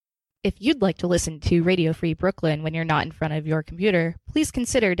If you'd like to listen to Radio Free Brooklyn when you're not in front of your computer, please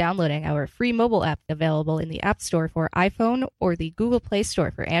consider downloading our free mobile app available in the App Store for iPhone or the Google Play Store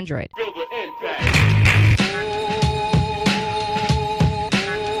for Android.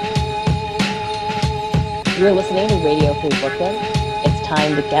 You're listening to Radio Free Brooklyn. It's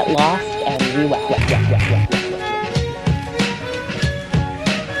time to get lost and rewound.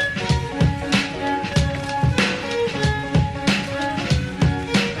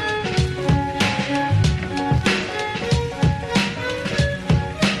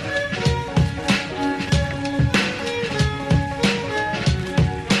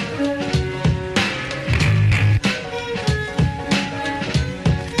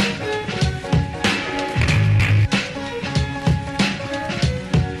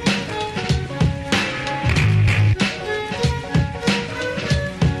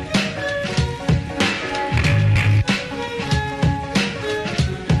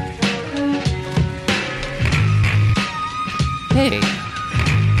 Hey,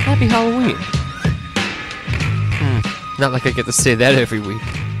 happy Halloween. Not like I get to say that every week.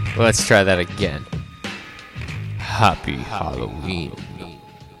 Let's try that again. Happy Halloween.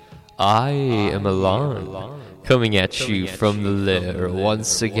 I am Alon, coming at you from the lair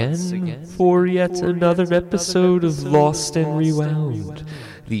once again for yet another episode of Lost and Rewound,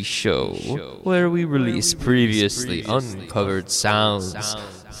 the show where we release previously uncovered sounds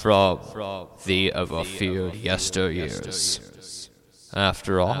from the ever-feared yesteryears.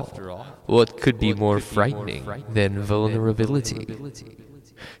 After all, what could be more frightening than vulnerability?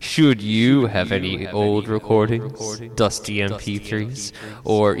 Should you have any old recordings, dusty MP3s,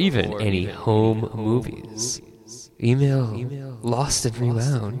 or even any home movies? Email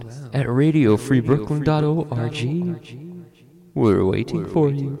lostandrewound at radiofreebrooklyn.org. We're waiting for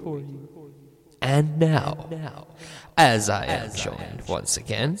you. And now, as I am joined once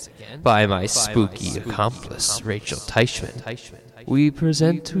again by my spooky accomplice, Rachel Teichman, we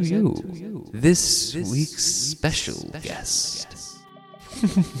present to you this week's special guest.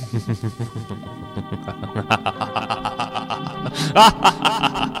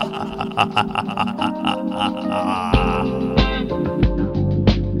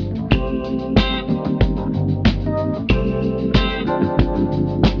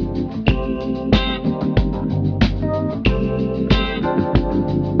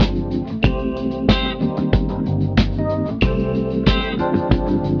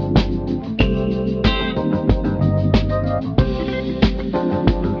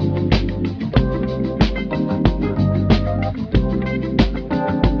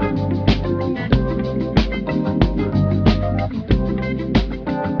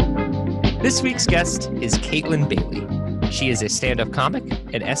 This week's guest is Caitlin Bailey. She is a stand-up comic,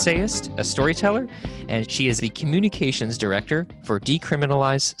 an essayist, a storyteller, and she is the communications director for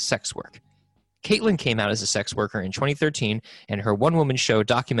Decriminalize Sex Work. Caitlin came out as a sex worker in 2013, and her one-woman show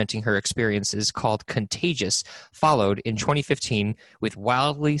documenting her experiences called Contagious followed in 2015 with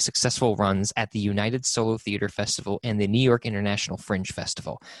wildly successful runs at the United Solo Theater Festival and the New York International Fringe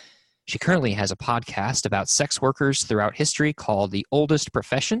Festival. She currently has a podcast about sex workers throughout history called The Oldest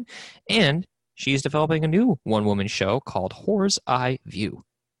Profession, and she is developing a new one-woman show called Whore's Eye View.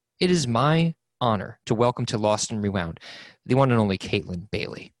 It is my honor to welcome to Lost and Rewound the one and only Caitlin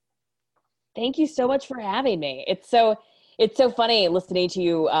Bailey. Thank you so much for having me. It's so funny listening to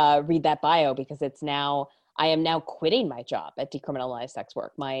you read that bio because I am now quitting my job at Decriminalize Sex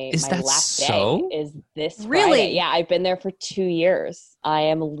Work. My last day is this Friday. Yeah, I've been there for 2 years. I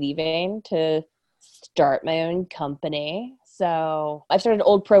am leaving to start my own company. So I've started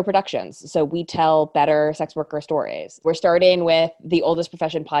Old Pro Productions. So we tell better sex worker stories. We're starting with the Oldest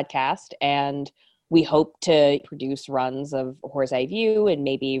Profession podcast, and we hope to produce runs of Whore's Eye View and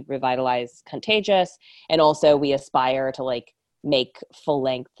maybe revitalize Contagious. And also we aspire to make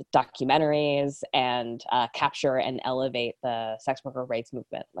full-length documentaries and capture and elevate the sex worker rights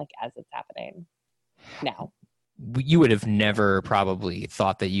movement as it's happening now. You would have never probably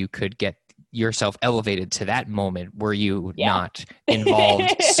thought that you could get yourself elevated to that moment. Were you not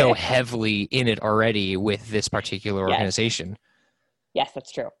involved so heavily in it already with this particular organization? Yes,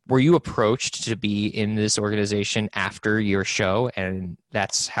 that's true. Were you approached to be in this organization after your show, and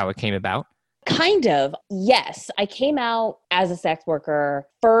that's how it came about? Kind of. Yes. I came out as a sex worker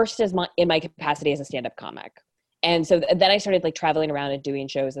first in my capacity as a stand-up comic. And so then I started traveling around and doing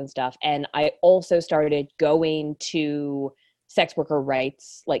shows and stuff. And I also started going to sex worker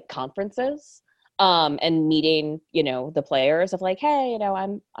rights conferences and meeting, the players of hey,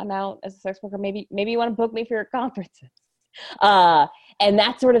 I'm out as a sex worker. Maybe you want to book me for your conferences. And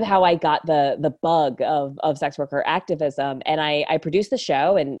that's sort of how I got the bug of sex worker activism. And I produced the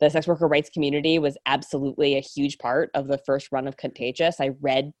show, and the sex worker rights community was absolutely a huge part of the first run of Contagious. I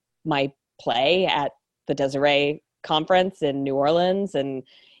read my play at the Desiree conference in New Orleans and,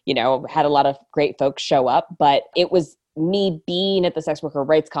 had a lot of great folks show up. But it was me being at the sex worker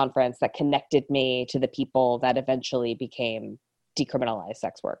rights conference that connected me to the people that eventually became decriminalized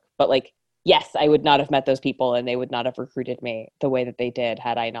sex work. But yes, I would not have met those people, and they would not have recruited me the way that they did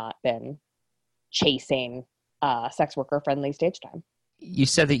had I not been chasing sex worker friendly stage time. You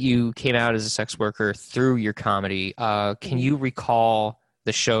said that you came out as a sex worker through your comedy. Can you recall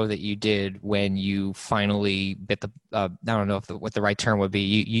the show that you did when you finally bit the, I don't know what the right term would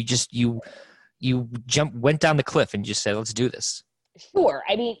be. You went down the cliff and just said, let's do this. Sure.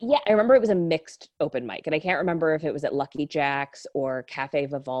 I mean, yeah, I remember it was a mixed open mic, and I can't remember if it was at Lucky Jack's or Cafe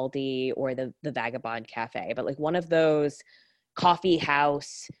Vivaldi or the Vagabond Cafe, but one of those coffee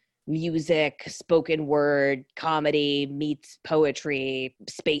house, music, spoken word, comedy meets poetry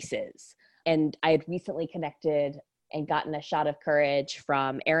spaces. And I had recently connected and gotten a shot of courage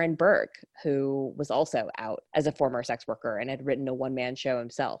from Aaron Burke, who was also out as a former sex worker and had written a one-man show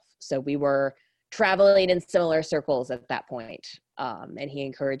himself. So we were traveling in similar circles at that point. And he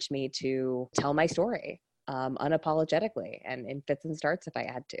encouraged me to tell my story unapologetically and in fits and starts if I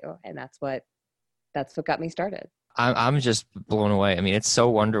had to. And that's what got me started. I'm just blown away. I mean, it's so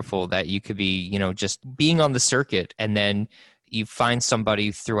wonderful that you could be, just being on the circuit, and then you find somebody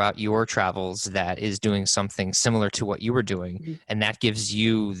throughout your travels that is doing something similar to what you were doing. Mm-hmm. And that gives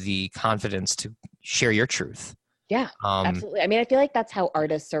you the confidence to share your truth. Yeah, absolutely. I mean, I feel like that's how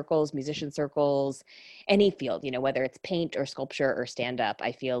artist circles, musician circles, any field, whether it's paint or sculpture or stand-up,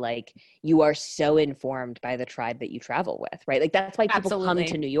 I feel like you are so informed by the tribe that you travel with, right? That's why people come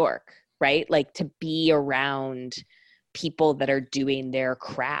to New York, right? To be around people that are doing their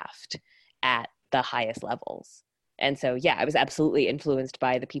craft at the highest levels. And so, yeah, I was absolutely influenced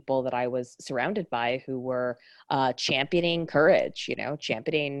by the people that I was surrounded by who were championing courage,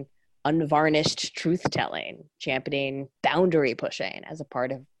 championing unvarnished truth-telling, championing boundary pushing as a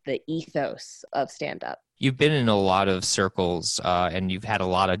part of the ethos of stand-up. You've been in a lot of circles, and you've had a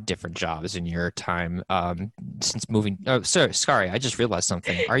lot of different jobs in your time since moving. Oh, sorry, I just realized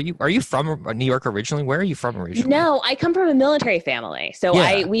something. Are you from New York originally? Where are you from originally? No, I come from a military family, so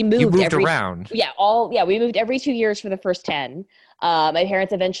we moved. You moved around. We moved every 2 years for the first 10. My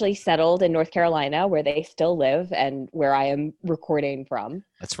parents eventually settled in North Carolina, where they still live and where I am recording from.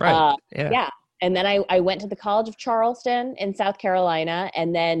 That's right. Yeah. And then I went to the College of Charleston in South Carolina,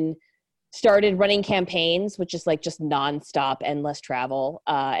 and then started running campaigns, which is just nonstop, endless travel.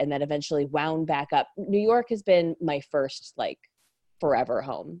 And then eventually wound back up. New York has been my first forever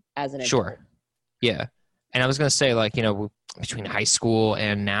home as an adult. Sure. Yeah. And I was going to say between high school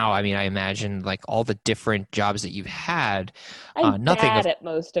and now, I mean, I imagine all the different jobs that you've had. I'm bad at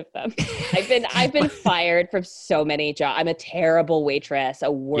most of them. I've been fired from so many jobs. I'm a terrible waitress,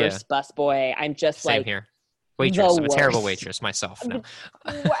 a worse busboy. I'm just Same here. Waitress. I'm a terrible waitress myself. No.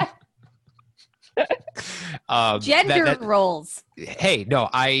 Gender roles. Hey, no,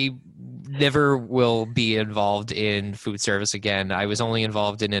 I never will be involved in food service again. I was only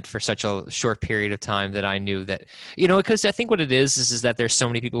involved in it for such a short period of time that I knew that, because I think what it is that there's so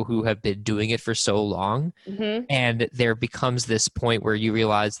many people who have been doing it for so long, mm-hmm. and there becomes this point where you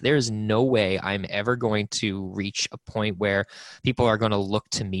realize there's no way I'm ever going to reach a point where people are going to look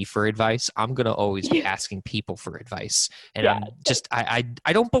to me for advice. I'm going to always be asking people for advice, and I'm just, I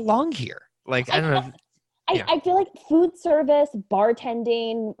don't belong here. I don't know. I feel like food service,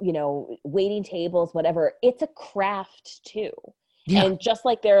 bartending, waiting tables, whatever, it's a craft too. Yeah. And just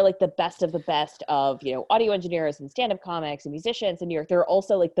like they're the best of the best of, audio engineers and stand-up comics and musicians in New York, they're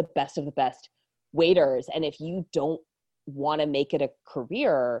also the best of the best waiters. And if you don't want to make it a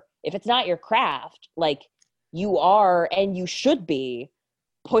career, if it's not your craft, you are, and you should be,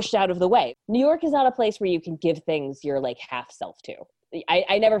 pushed out of the way. New York is not a place where you can give things your half self to.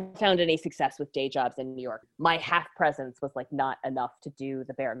 I never found any success with day jobs in New York. My half presence was not enough to do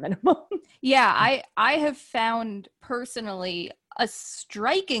the bare minimum. Yeah, I have found personally a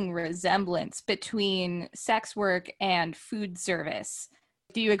striking resemblance between sex work and food service.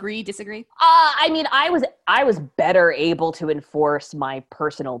 Do you agree, disagree? I mean, I was better able to enforce my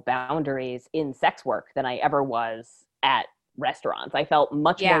personal boundaries in sex work than I ever was at restaurants. I felt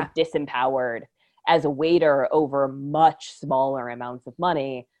much more disempowered as a waiter over much smaller amounts of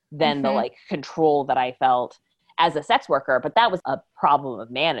money than mm-hmm. the control that I felt as a sex worker. But that was a problem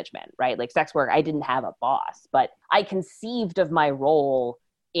of management, right? Sex work, I didn't have a boss, but I conceived of my role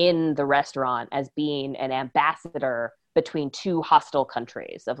in the restaurant as being an ambassador between two hostile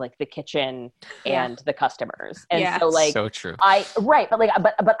countries of like the kitchen and the customers. And so like, so true.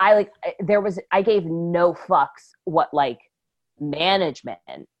 But I gave no fucks what like management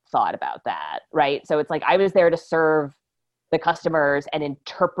thought about that. Right. So it's like, I was there to serve the customers and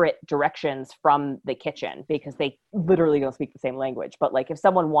interpret directions from the kitchen because they literally don't speak the same language. But like if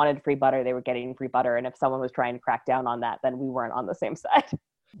someone wanted free butter, they were getting free butter. And if someone was trying to crack down on that, then we weren't on the same side.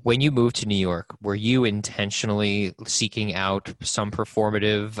 When you moved to New York, were you intentionally seeking out some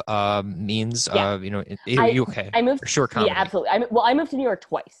performative means? Yeah. You okay? I moved. Sure, comedy. Yeah, absolutely. I moved to New York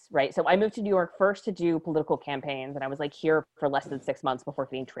twice, right? So I moved to New York first to do political campaigns, and I was like here for less than 6 months before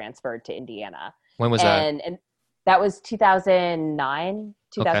getting transferred to Indiana. When was that? And that was 2009,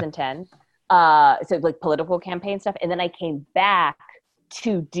 2010. Okay. So like political campaign stuff. And then I came back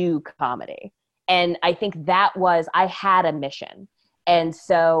to do comedy. And I think I had a mission. And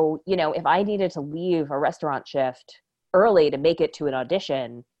so, if I needed to leave a restaurant shift early to make it to an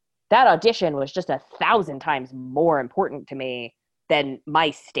audition, that audition was just 1,000 times more important to me than my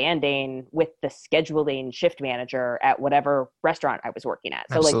standing with the scheduling shift manager at whatever restaurant I was working at.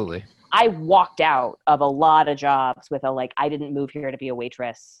 So Absolutely. Like I walked out of a lot of jobs with I didn't move here to be a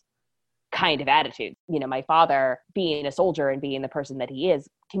waitress kind of attitude. My father, being a soldier and being the person that he is,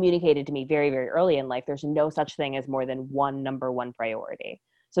 communicated to me very, very early in life, there's no such thing as more than one number one priority.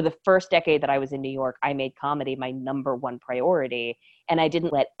 So the first decade that I was in New York, I made comedy my number one priority. And I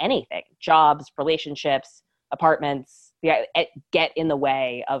didn't let anything, jobs, relationships, apartments, get in the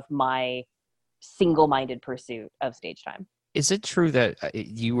way of my single-minded pursuit of stage time. Is it true that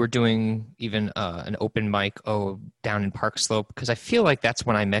you were doing even an open mic down in Park Slope? Because I feel like that's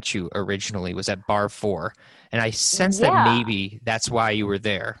when I met you originally, was at Bar 4. And I sense that maybe that's why you were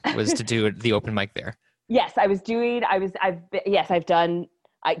there, was to do the open mic there. Yes, I've done,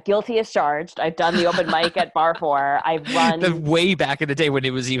 guilty as charged. I've done the open mic at Bar 4. I've run the way back in the day when it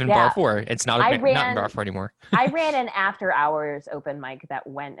was even Bar 4. It's not not Bar 4 anymore. I ran an after hours open mic that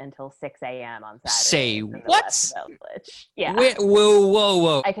went until 6 a.m. on Saturday. Say what? Yeah.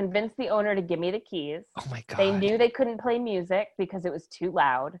 Whoa. I convinced the owner to give me the keys. Oh my God. They knew they couldn't play music because it was too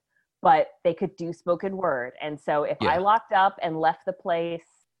loud, but they could do spoken word. And so if I locked up and left the place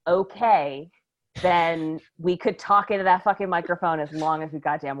okay, then we could talk into that fucking microphone as long as we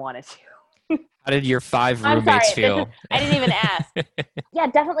goddamn wanted to. How did your 5 roommates feel? I didn't even ask. Yeah,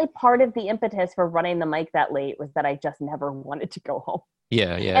 definitely part of the impetus for running the mic that late was that I just never wanted to go home.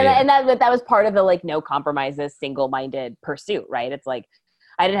 Yeah. And that was part of the no compromises, single-minded pursuit, right? It's like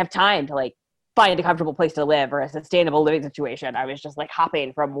I didn't have time to find a comfortable place to live or a sustainable living situation. I was just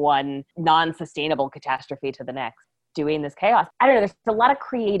hopping from one non-sustainable catastrophe to the next, doing this chaos. I don't know. There's a lot of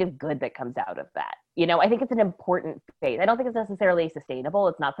creative good that comes out of that. I think it's an important phase. I don't think it's necessarily sustainable.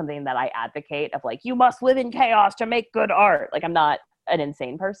 It's not something that I advocate of you must live in chaos to make good art. I'm not an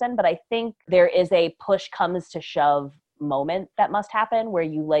insane person, but I think there is a push comes to shove moment that must happen where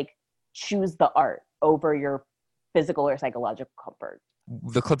you choose the art over your physical or psychological comfort.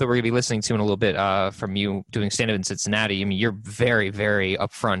 The clip that we're going to be listening to in a little bit from you doing stand-up in Cincinnati, I mean, you're very, very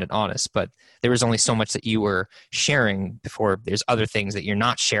upfront and honest, but there was only so much that you were sharing before there's other things that you're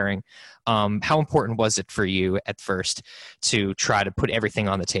not sharing. How important was it for you at first to try to put everything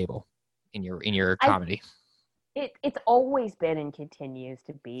on the table in your comedy? It's always been and continues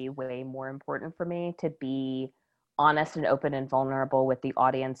to be way more important for me to be honest and open and vulnerable with the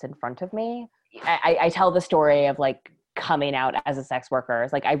audience in front of me. I tell the story of coming out as a sex worker.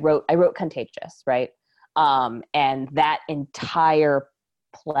 It's I wrote Contagious, right? And that entire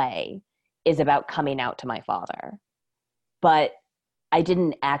play is about coming out to my father. But I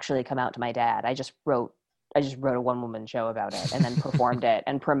didn't actually come out to my dad. I just wrote a one-woman show about it and then performed it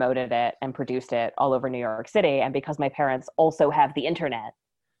and promoted it and produced it all over New York City. And because my parents also have the internet,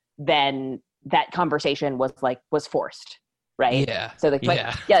 then that conversation was forced. Right. Yeah. So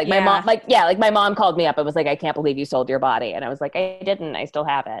my mom called me up and was I can't believe you sold your body. And I was I didn't, I still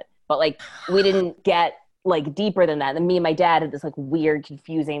have it. But we didn't get deeper than that. And me and my dad had this weird,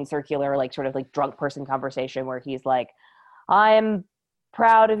 confusing, circular, sort of drunk person conversation where he's I'm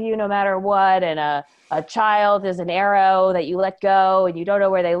proud of you no matter what. And a child is an arrow that you let go and you don't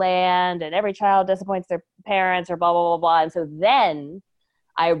know where they land. And every child disappoints their parents or blah, blah, blah, blah. And so then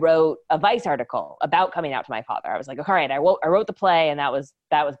I wrote a Vice article about coming out to my father. I was all right, I wrote the play and that was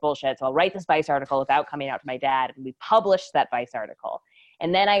bullshit. So I'll write this Vice article about coming out to my dad. And we published that Vice article.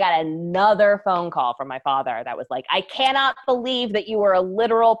 And then I got another phone call from my father that was I cannot believe that you were a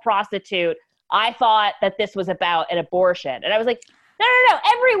literal prostitute. I thought that this was about an abortion. And I was no.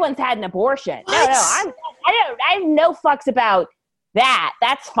 Everyone's had an abortion. What? No. I have no fucks about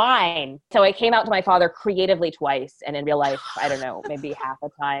That's fine. So I came out to my father creatively twice, and in real life, I don't know, maybe half the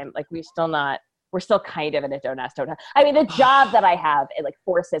time. Like we're still kind of in a don't ask, don't tell. I mean, the job that I have, it like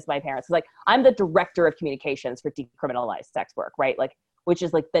forces my parents. Like I'm the director of communications for Decriminalized Sex Work, right? Like, which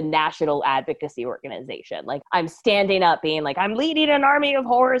is like the national advocacy organization. Like I'm standing up being like, I'm leading an army of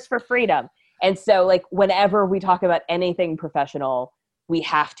whores for freedom. And so like whenever we talk about anything professional, we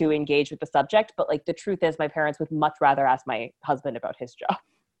have to engage with the subject. But like the truth is my parents would much rather ask my husband about his job.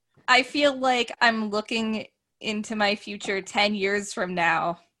 I feel like I'm looking into my future 10 years from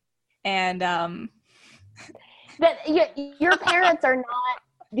now. And that your parents are not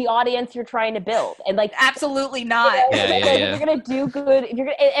the audience you're trying to build, and like absolutely not. You're gonna do good. If you're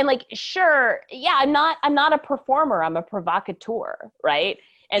gonna, and like sure, yeah, I'm not a performer. I'm a provocateur, right?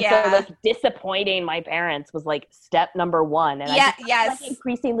 And so like disappointing my parents was like step number one, and I'm like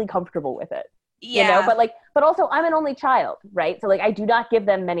increasingly comfortable with it. Yeah, you know? but also I'm an only child, right? So like I do not give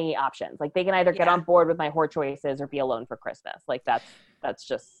them many options. Like they can either get on board with my whore choices or be alone for Christmas. Like that's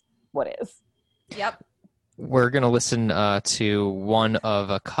just what is. Yep. We're going to listen to one of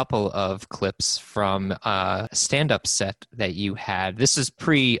a couple of clips from a stand-up set that you had. This is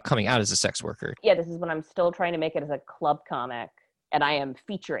pre-coming out as a sex worker. Yeah, this is when I'm still trying to make it as a club comic, and I am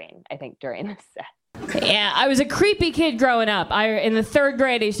featuring, I think, during this set. Yeah, I was a creepy kid growing up. In the 3rd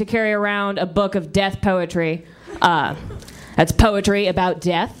grade, I used to carry around a book of death poetry. That's poetry about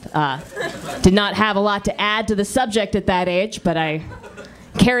death. Did not have a lot to add to the subject at that age, but I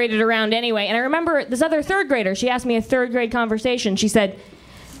carried it around anyway. And I remember this other 3rd grader, she asked me a 3rd grade conversation. She said,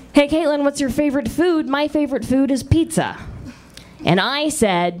 "Hey, Caitlin, what's your favorite food?" "My favorite food is pizza." And I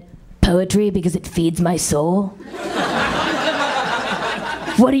said, "Poetry because it feeds my soul."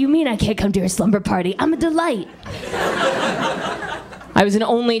 "What do you mean I can't come to your slumber party? I'm a delight." I was an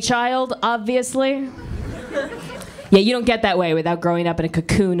only child, obviously. Yeah, you don't get that way without growing up in a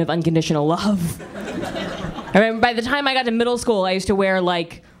cocoon of unconditional love. I remember by the time I got to middle school, I used to wear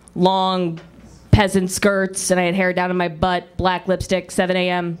like long peasant skirts, and I had hair down in my butt, black lipstick, 7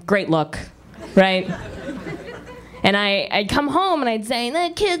 a.m. Great look, right? And I'd come home and I'd say,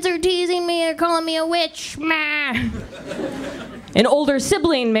 "The kids are teasing me, they're calling me a witch." Meh. An older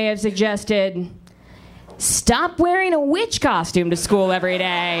sibling may have suggested, "Stop wearing a witch costume to school every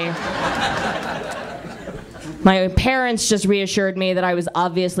day." My parents just reassured me that I was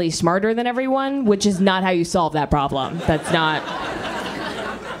obviously smarter than everyone, which is not how you solve that problem. It's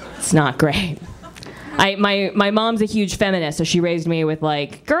not great. My mom's a huge feminist, so she raised me with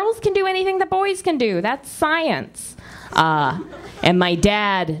like, girls can do anything that boys can do. That's science. And my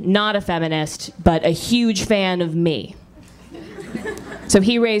dad, not a feminist, but a huge fan of me. So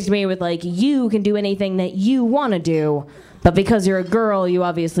he raised me with like, you can do anything that you want to do, but because you're a girl, you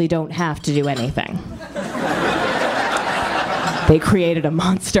obviously don't have to do anything. They created a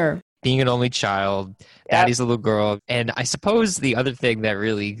monster. Being an only child, daddy's a little girl. And I suppose the other thing that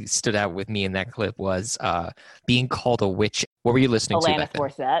really stood out with me in that clip was being called a witch. What were you listening to back then?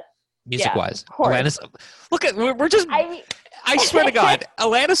 Alanis Morissette. Music-wise. Alanis. Look, we're just... I swear to God,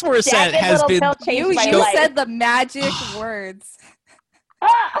 Alanis Morissette has been... You said the magic words.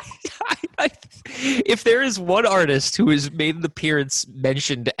 If there is one artist who has made an appearance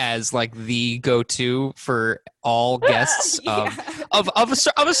mentioned as like the go-to for all guests of a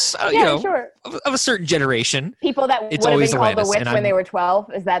certain generation, people that would have been called a witch when they were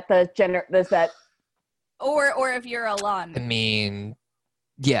 12, is that or if you're Alon? I mean,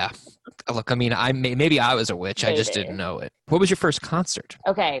 yeah. Look, I mean, maybe I was a witch. I just didn't know it. What was your first concert?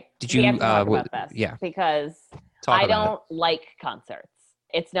 Okay, did you have to talk about this? Yeah, because I don't like concerts.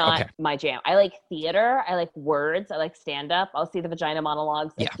 It's not my jam. I like theater. I like words. I like stand-up. I'll see the Vagina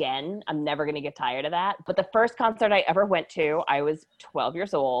Monologues again. I'm never going to get tired of that. But the first concert I ever went to, I was 12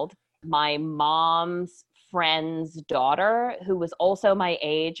 years old. My mom's friend's daughter, who was also my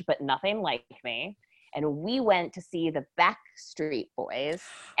age, but nothing like me. And we went to see the Backstreet Boys.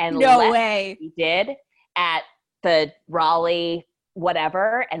 And no way. We did at the Raleigh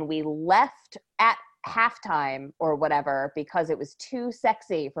whatever. And we left at halftime or whatever because it was too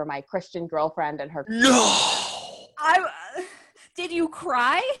sexy for my Christian girlfriend and her. No. Did you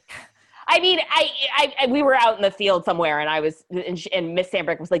cry? I mean, I we were out in the field somewhere, and and Miss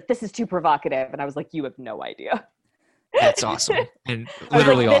Sandberg was like, "This is too provocative," and I was like, "You have no idea." That's awesome, and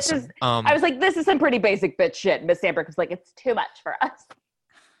literally awesome. I was like, "This is some pretty basic bitch shit." Miss Sandberg was like, "It's too much for us."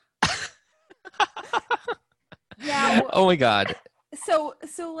 Yeah. Oh my God. So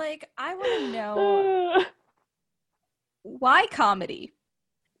like, I want to know why comedy?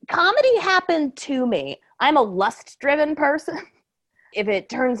 Comedy happened to me. I'm a lust-driven person. If it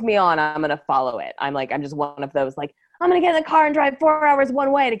turns me on, I'm going to follow it. I'm just one of those, like, I'm going to get in the car and drive 4 hours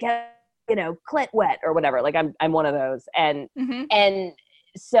one way to get, clit wet or whatever. Like I'm one of those. And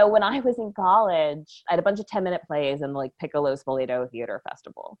so when I was in college, I had a bunch of 10-minute plays and like Piccolo Spoleto Theater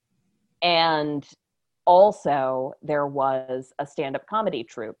Festival. And also there was a stand-up comedy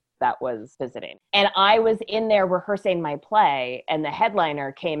troupe that was visiting. And I was in there rehearsing my play, and the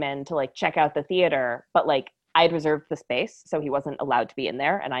headliner came in to like check out the theater, but like I had reserved the space, so he wasn't allowed to be in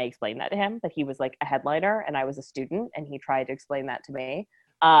there. And I explained that to him, that he was like a headliner and I was a student, and he tried to explain that to me.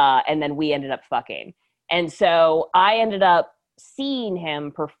 And then we ended up fucking. And so I ended up seeing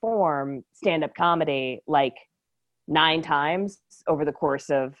him perform stand-up comedy like 9 times over the course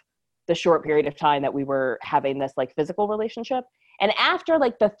of the short period of time that we were having this like physical relationship. And after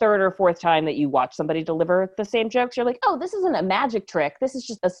like the 3rd or 4th time that you watch somebody deliver the same jokes, you're like, oh, this isn't a magic trick. This is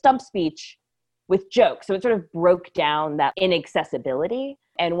just a stump speech with jokes. So it sort of broke down that inaccessibility.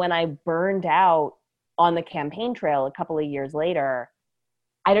 And when I burned out on the campaign trail a couple of years later,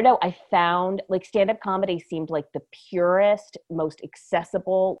 I don't know, I found like stand-up comedy seemed like the purest, most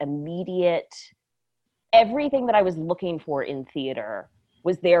accessible, immediate, everything that I was looking for in theater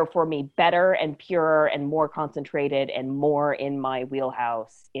was there for me, better and purer and more concentrated and more in my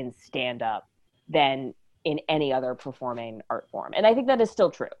wheelhouse in stand-up than in any other performing art form. And I think that is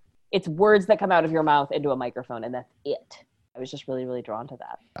still true. It's words that come out of your mouth into a microphone, and that's it. I was just really, really drawn to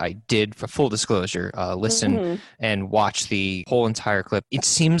that. I did, for full disclosure, listen and watch the whole entire clip. It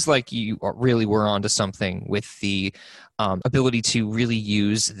seems like you really were onto something with the ability to really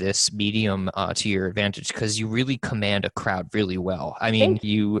use this medium to your advantage, because you really command a crowd really well. I mean,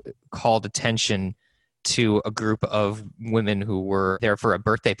 you called attention to a group of women who were there for a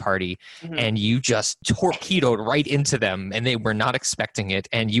birthday party, and you just torpedoed right into them, and they were not expecting it,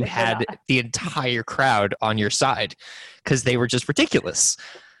 and you had the entire crowd on your side because they were just ridiculous.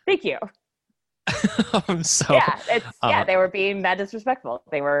 Thank you. They were being that disrespectful.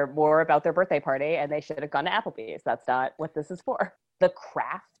 They were more about their birthday party, and they should have gone to Applebee's. That's not what this is for. The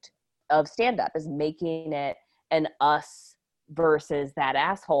craft of stand-up is making it an us versus that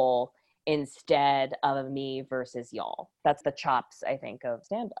asshole instead of a me versus y'all. That's the chops, I think, of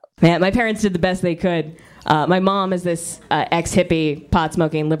stand-up. Yeah, my parents did the best they could. My mom is this ex-hippie,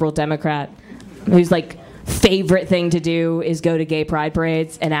 pot-smoking liberal Democrat whose like favorite thing to do is go to gay pride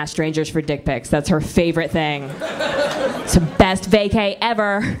parades and ask strangers for dick pics. That's her favorite thing. It's the best vacay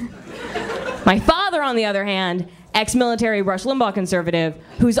ever. My father, on the other hand, ex-military Rush Limbaugh conservative,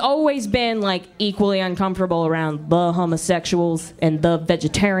 who's always been like equally uncomfortable around the homosexuals and the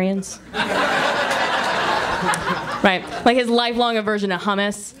vegetarians. Right, like his lifelong aversion to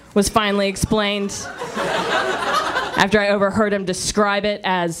hummus was finally explained after I overheard him describe it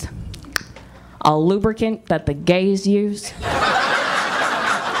as a lubricant that the gays use.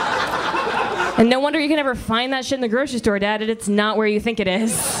 And no wonder you can never find that shit in the grocery store, Dad. It's not where you think it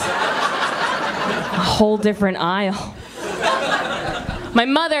is. A whole different aisle. My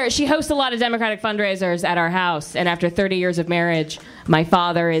mother, she hosts a lot of Democratic fundraisers at our house, and after 30 years of marriage, my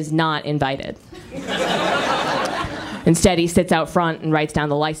father is not invited. Instead, he sits out front and writes down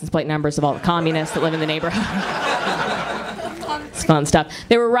the license plate numbers of all the communists that live in the neighborhood. It's fun stuff.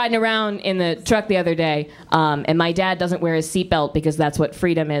 They were riding around in the truck the other day, and my dad doesn't wear his seatbelt because that's what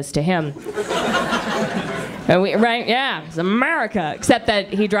freedom is to him. Right? Yeah, it's America. Except that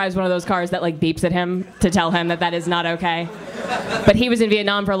he drives one of those cars that like beeps at him to tell him that is not okay. But he was in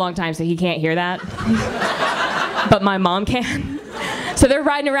Vietnam for a long time, so he can't hear that. But my mom can. So they're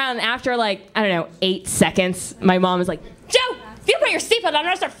riding around, and after 8 seconds, my mom is like, Joe, if you don't put your seatbelt on, I'm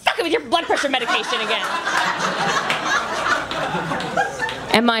gonna start fucking with your blood pressure medication again.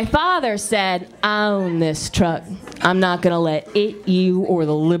 And my father said, I own this truck. I'm not going to let it, you, or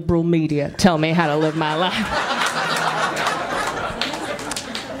the liberal media tell me how to live my life.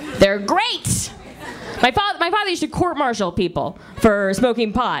 They're great. My father used to court-martial people for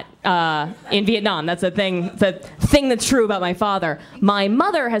smoking pot in Vietnam. That's the thing that's true about my father. My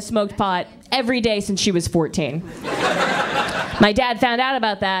mother has smoked pot every day since she was 14. My dad found out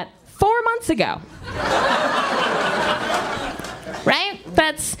about that 4 months ago. Right?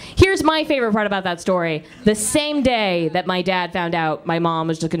 Here's my favorite part about that story. The same day that my dad found out my mom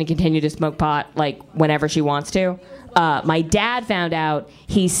was just going to continue to smoke pot, whenever she wants to, my dad found out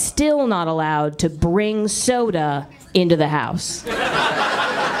he's still not allowed to bring soda into the house.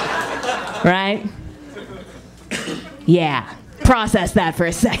 Right? Yeah. Process that for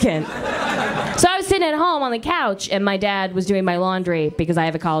a second. So I was sitting at home on the couch, and my dad was doing my laundry because I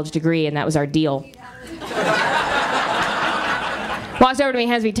have a college degree, and that was our deal. Walks over to me,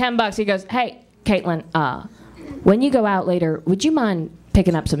 hands me $10. He goes, hey, Caitlin, when you go out later, would you mind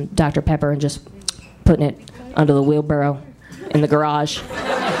picking up some Dr. Pepper and just putting it under the wheelbarrow in the garage.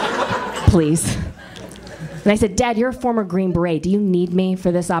 Please. And I said, Dad, you're a former Green Beret. Do you need me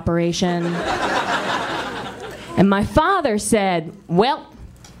for this operation? And my father said, well,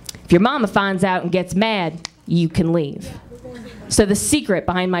 if your mama finds out and gets mad, you can leave. So the secret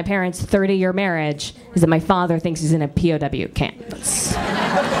behind my parents' 30-year marriage is that my father thinks he's in a POW camp.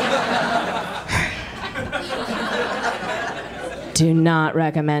 Do not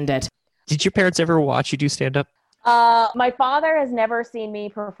recommend it. Did your parents ever watch you do stand-up? My father has never seen me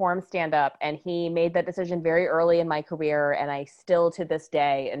perform stand-up, and he made that decision very early in my career, and I still to this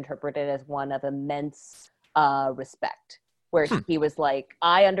day interpret it as one of immense respect, where he was like,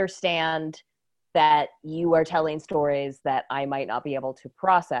 I understand that you are telling stories that I might not be able to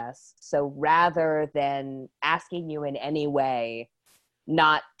process, so rather than asking you in any way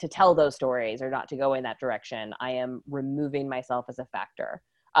not to tell those stories or not to go in that direction, I am removing myself as a factor.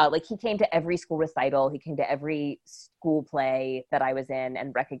 Like he came to every school recital, he came to every school play that I was in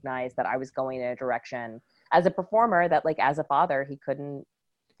and recognized that I was going in a direction as a performer that, like, as a father, he couldn't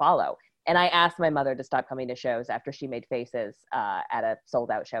follow. And I asked my mother to stop coming to shows after she made faces at a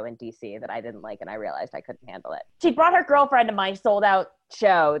sold out show in DC that I didn't like, and I realized I couldn't handle it. She brought her girlfriend to my sold out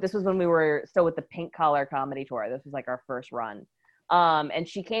show. This was when we were still with the Pink Collar Comedy Tour. This was like our first run. And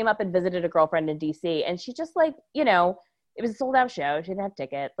she came up and visited a girlfriend in DC, and she just, like, you know, it was a sold out show. She didn't have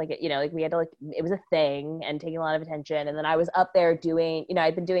tickets. Like, you know, like we had to, like, it was a thing and taking a lot of attention. And then I was up there doing, you know,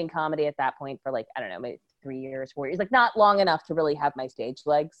 I'd been doing comedy at that point for, like, I don't know, maybe 3 years, 4 years, like not long enough to really have my stage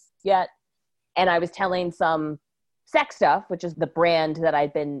legs yet. And I was telling some sex stuff, which is the brand that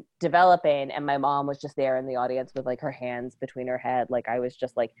I'd been developing. And my mom was just there in the audience with, like, her hands between her head. Like I was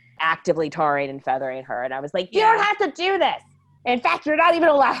just, like, actively tarring and feathering her. And I was like, you don't have to do this. In fact, you're not even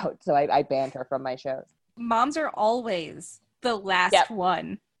allowed. So I banned her from my shows. Moms are always the last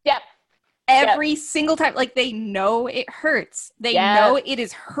one. Yep. Every single time. Like, they know it hurts. They know it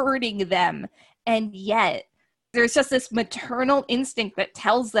is hurting them. And yet there's just this maternal instinct that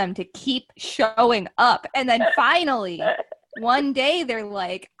tells them to keep showing up. And then finally, one day they're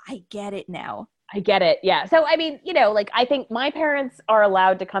like, I get it now. I get it. Yeah. So, I mean, you know, like, I think my parents are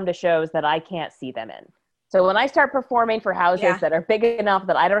allowed to come to shows that I can't see them in. So when I start performing for houses that are big enough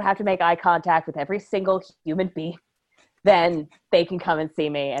that I don't have to make eye contact with every single human being, then they can come and see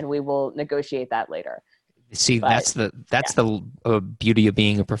me, and we will negotiate that later. See, that's the beauty of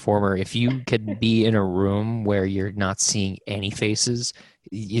being a performer. If you could be in a room where you're not seeing any faces,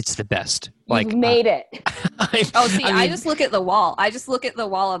 it's the best. Like, you've made it. I just look at the wall. I just look at the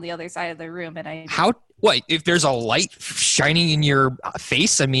wall on the other side of the room, and what if there's a light shining in your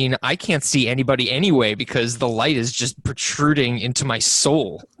face? I mean, I can't see anybody anyway because the light is just protruding into my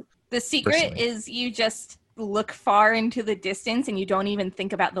soul. The secret is you just look far into the distance and you don't even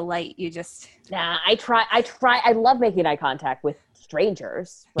think about the light. You just I try. I love making eye contact with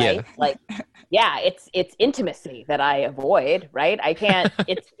strangers, right? Yeah. Like, yeah, it's intimacy that I avoid, right? I can't.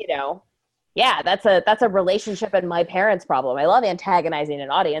 It's, you know. Yeah, that's a relationship and my parents' problem. I love antagonizing an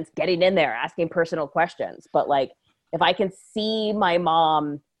audience, getting in there, asking personal questions. But, like, if I can see my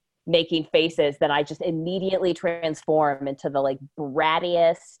mom making faces, then I just immediately transform into the, like,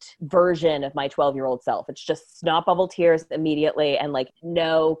 brattiest version of my 12-year-old self. It's just snot bubble tears immediately and, like,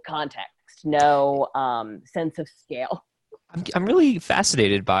 no context, no sense of scale. I'm really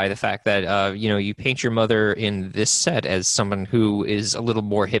fascinated by the fact that, you paint your mother in this set as someone who is a little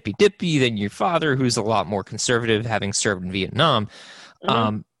more hippy-dippy than your father, who's a lot more conservative, having served in Vietnam.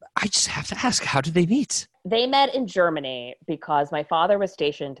 Mm-hmm. I just have to ask, how did they meet? They met in Germany because my father was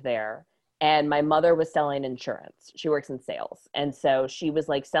stationed there and my mother was selling insurance. She works in sales. And so she was,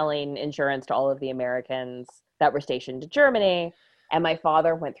 like, selling insurance to all of the Americans that were stationed in Germany. And my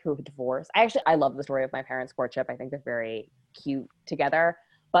father went through a divorce. I love the story of my parents' courtship. I think they're very cute together.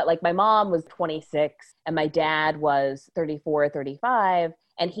 But, like, my mom was 26 and my dad was 34, 35.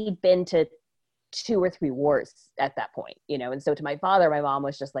 And he'd been to 2 or 3 wars at that point, you know? And so to my father, my mom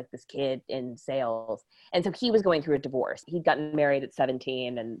was just, like, this kid in sales. And so he was going through a divorce. He'd gotten married at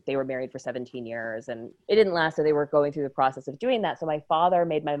 17 and they were married for 17 years. And it didn't last. So they were going through the process of doing that. So my father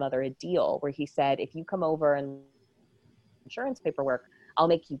made my mother a deal where he said, if you come over and insurance paperwork, I'll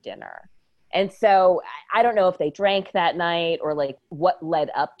make you dinner. And so I don't know if they drank that night or, like, what led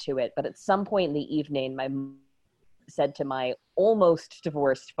up to it, but at some point in the evening, my mom said to my almost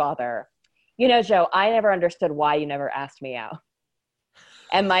divorced father, you know, Joe, I never understood why you never asked me out.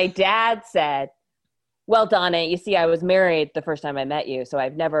 And my dad said, well, Donna, you see, I was married the first time I met you, so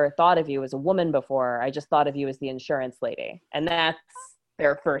I've never thought of you as a woman before. I just thought of you as the insurance lady. And that's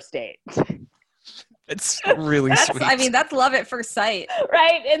their first date. It's really sweet. I mean, that's love at first sight.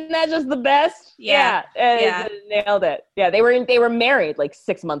 Right? Isn't that just the best? Yeah. Nailed it. Yeah, they were married like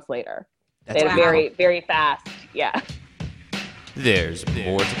 6 months later. They had very, very fast. Yeah. There's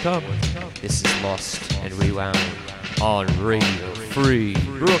more to come. This is Lost and Rewound on Radio Free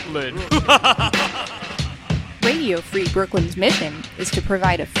Brooklyn. Radio Free Brooklyn's mission is to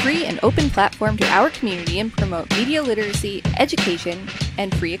provide a free and open platform to our community and promote media literacy, education,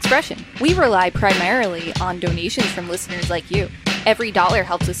 and free expression. We rely primarily on donations from listeners like you. Every dollar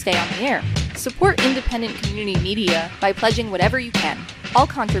helps us stay on the air. Support independent community media by pledging whatever you can. All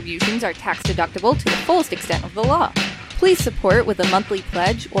contributions are tax deductible to the fullest extent of the law. Please support with a monthly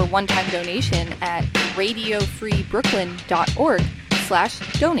pledge or one-time donation at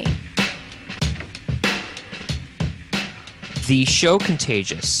radiofreebrooklyn.org/donate. The show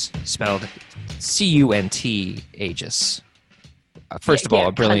Contagious, spelled C-U-N-T, Aegis. First of all,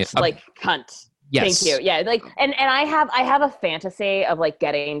 a brilliant... Cunt, like cunt. Yes. Thank you. Yeah, like, and I have a fantasy of like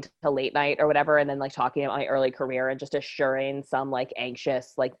getting to late night or whatever, and then like talking about my early career and just assuring some like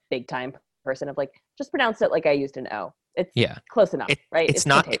anxious, like big time person of like, just pronounce it like I used to know. It's close enough, right? It's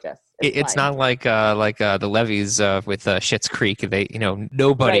not contagious. It's not like the Levies with Schitt's Creek. They,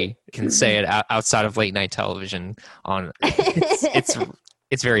 nobody can say it outside of late night television. It's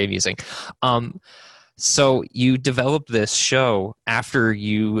very amusing. So you developed this show after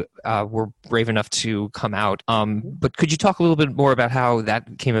you were brave enough to come out. But could you talk a little bit more about how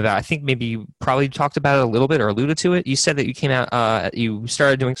that came about? I think maybe you probably talked about it a little bit or alluded to it. You said that you came out, you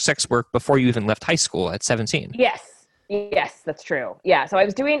started doing sex work before you even left high school at 17. Yes, that's true. Yeah, so I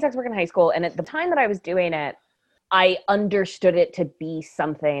was doing sex work in high school, and at the time that I was doing it, I understood it to be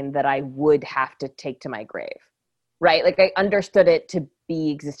something that I would have to take to my grave, right? Like I understood it to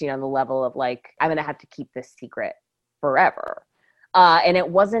be existing on the level of like, I'm going to have to keep this secret forever. And it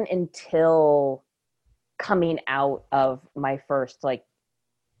wasn't until coming out of my first like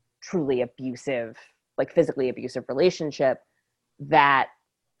truly abusive, like physically abusive relationship that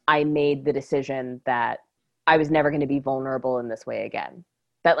I made the decision that I was never going to be vulnerable in this way again.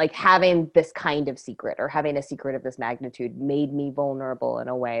 That like having this kind of secret or having a secret of this magnitude made me vulnerable in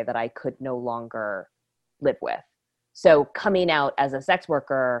a way that I could no longer live with. So coming out as a sex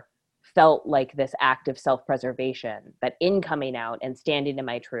worker felt like this act of self-preservation, that in coming out and standing in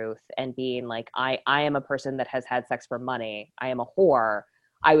my truth and being like, I am a person that has had sex for money, I am a whore,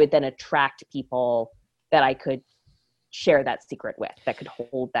 I would then attract people that I could share that secret with, that could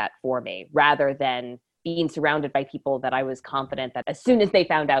hold that for me, rather than being surrounded by people that I was confident that as soon as they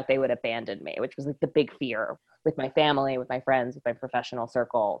found out, they would abandon me, which was like the big fear with my family, with my friends, with my professional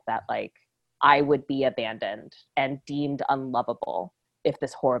circle, that like I would be abandoned and deemed unlovable if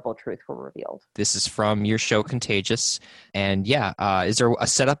this horrible truth were revealed. This is from your show Contagious. And is there a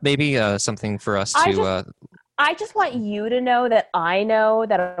setup, maybe something for us to... I just want you to know that I know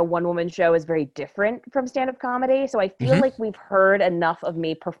that a one-woman show is very different from stand-up comedy. So I feel like we've heard enough of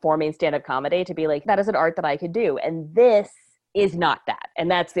me performing stand-up comedy to be like, that is an art that I could do. And this is not that.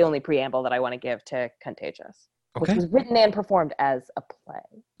 And that's the only preamble that I want to give to Contagious, which was written and performed as a play.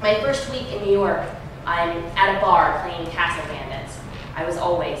 My first week in New York, I'm at a bar playing Castle Bandits. I was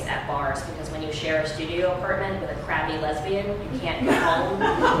always at bars because when you share a studio apartment with a crabby lesbian, you can't go home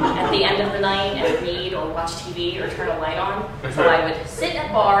at the end of the night and read or watch TV or turn a light on. So I would sit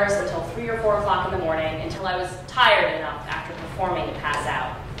at bars until 3 or 4 o'clock in the morning until I was tired enough after performing to pass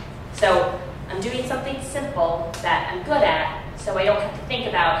out. So I'm doing something simple that I'm good at, so I don't have to think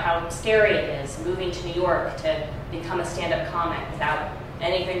about how scary it is moving to New York to become a stand-up comic without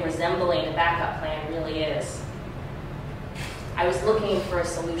anything resembling a backup plan really is. I was looking for a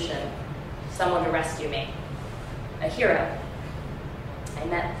solution, someone to rescue me, a hero. I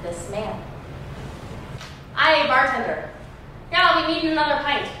met this man. Hi, bartender. Yeah, we need another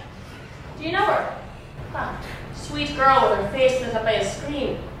pint. Do you know her? Huh. Sweet girl with her face lit up by a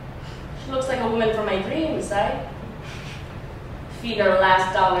screen. She looks like a woman from my dreams, eh? Feed her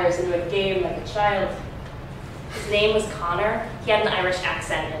last dollars into a game like a child. His name was Connor. He had an Irish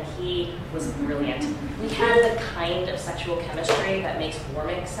accent and he was brilliant. We had the kind of sexual chemistry that makes war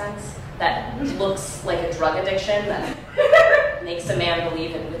make sense, that looks like a drug addiction, that makes a man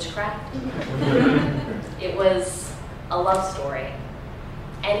believe in witchcraft. It was a love story.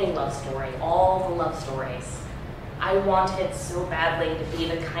 Any love story, all the love stories. I wanted so badly to be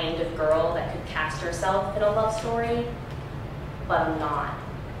the kind of girl that could cast herself in a love story, but I'm not.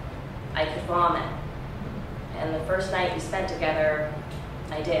 I could vomit. And the first night we spent together,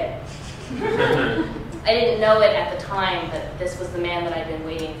 I did. I didn't know it at the time, but this was the man that I'd been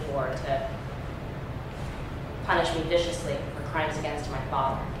waiting for to punish me viciously for crimes against my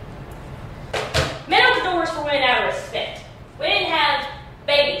father. Middle have doors for women out of respect. Women have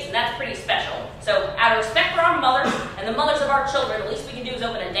babies, and that's pretty special. So out of respect for our mothers and the mothers of our children, the least we can do is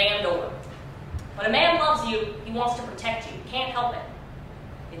open a damn door. When a man loves you, he wants to protect you. Can't help it.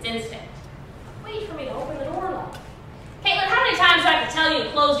 It's instinct. Wait for me to open the door, love. Caitlin, how many times do I have to tell you to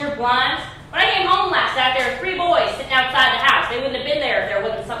close your blinds? When I came home last night, there were 3 boys sitting outside the house. They wouldn't have been there if there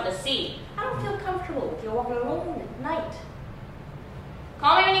wasn't something to see. I don't feel comfortable with you walking alone at night.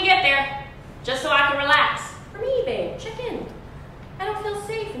 Call me when you get there, just so I can relax. For me, babe, check in. I don't feel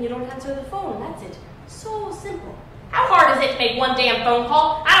safe when you don't answer the phone, that's it. So simple. How hard is it to make one damn phone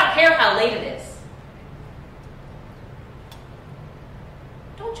call? I don't care how late it is.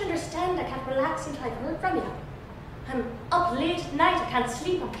 Don't you understand? I can't relax until I've heard from you. I'm up late at night, I can't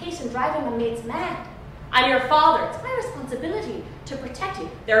sleep, I'm pacing, driving my mates mad. I'm your father. It's my responsibility to protect you.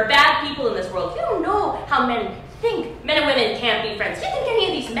 There are bad people in this world. You don't know how men think. Men and women can't be friends. Do you think any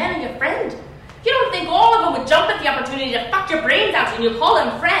of these men are your friend? You don't think all of them would jump at the opportunity to fuck your brains out and you call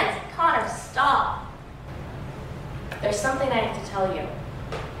them friends? Connor, stop. There's something I have to tell you.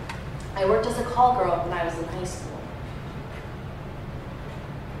 I worked as a call girl when I was in high school.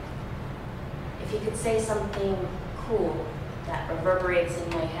 If you could say something cool that reverberates in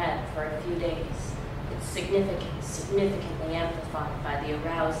my head for a few days, it's significantly amplified by the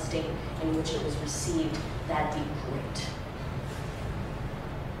aroused state in which it was received, that'd be great.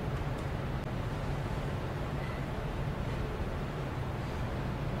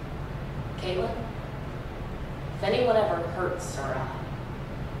 Caitlin, if anyone ever hurts or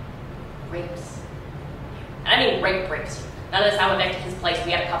rapes, and I mean rapes you. None of this, I went back to his place,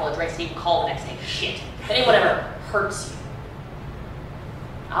 we had a couple of drinks, and he even called the next day. Shit. If anyone ever hurts you,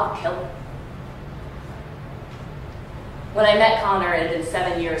 I'll kill him. When I met Connor, it had been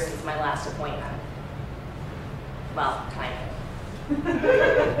 7 years since my last appointment. Well, kind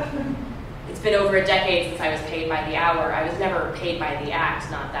of. It's been over a decade since I was paid by the hour. I was never paid by the act,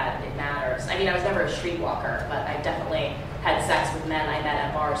 not that it matters. I mean, I was never a streetwalker, but I definitely had sex with men I met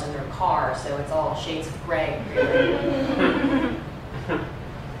at bars in their cars, so it's all shades of gray, really.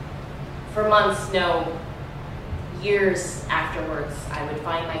 For months, no, years afterwards, I would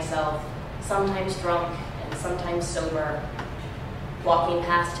find myself sometimes drunk and sometimes sober, walking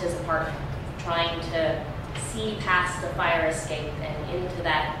past his apartment, trying to see past the fire escape and into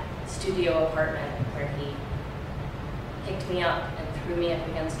that studio apartment where he picked me up and threw me up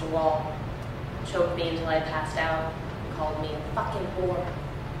against a wall, choked me until I passed out, and called me a fucking whore.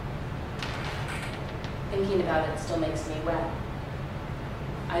 Thinking about it still makes me wet.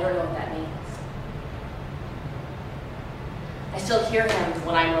 I don't know what that means. I still hear him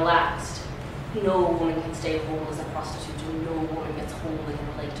when I'm relaxed. No woman can stay whole as a prostitute, and no woman gets whole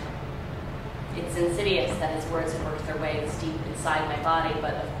again later. It's insidious that his words have worked their way this deep inside my body,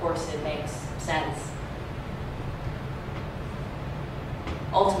 but of course it makes sense.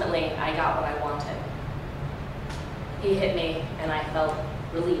 Ultimately, I got what I wanted. He hit me, and I felt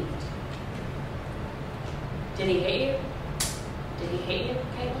relieved. Did he hate you? Did he hate you,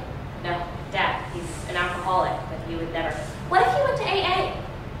 Caitlin? No, Dad, he's an alcoholic, but he would never. What if he went to AA?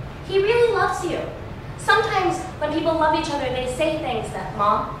 He really loves you. Sometimes when people love each other, they say things that,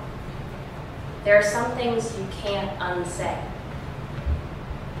 Mom, there are some things you can't unsay.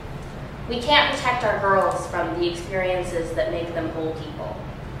 We can't protect our girls from the experiences that make them whole people.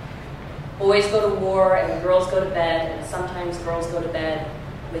 Boys go to war and girls go to bed, and sometimes girls go to bed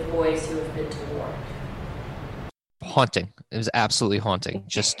with boys who have been to war. Haunting. It was absolutely haunting.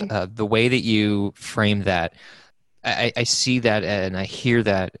 Just the way that you frame that. I see that and I hear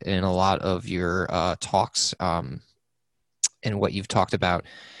that in a lot of your talks, and what you've talked about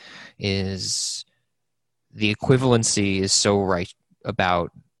is the equivalency is so right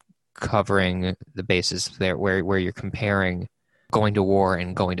about covering the bases there where you're comparing going to war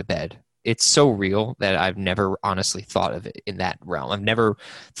and going to bed. It's so real that I've never honestly thought of it in that realm. I've never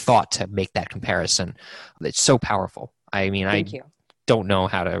thought to make that comparison. It's so powerful. I mean, Thank you. Don't know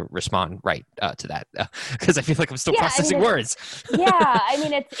how to respond right to that because I feel like I'm still processing words. I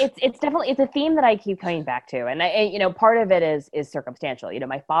mean, it's definitely, it's a theme that I keep coming back to. And part of it is circumstantial.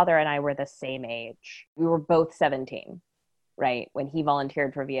 My father and I were the same age. We were both 17, right? When he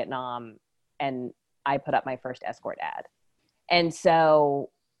volunteered for Vietnam and I put up my first escort ad. And so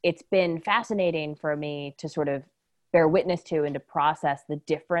it's been fascinating for me to sort of bear witness to and to process the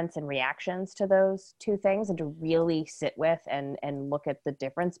difference in reactions to those two things and to really sit with and look at the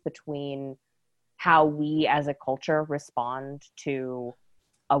difference between how we as a culture respond to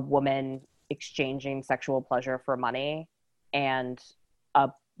a woman exchanging sexual pleasure for money and a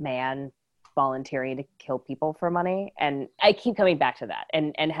man volunteering to kill people for money. And I keep coming back to that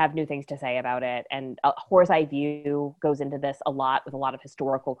and have new things to say about it. And Horse Eye View goes into this a lot with a lot of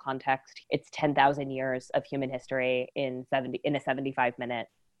historical context. It's 10,000 years of human history in a 75-minute,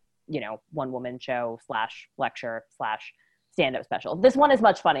 one woman show / lecture / stand-up special. This one is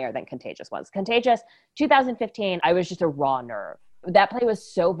much funnier than Contagious was. Contagious, 2015, I was just a raw nerve. That play was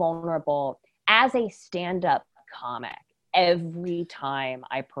so vulnerable. As a stand-up comic, every time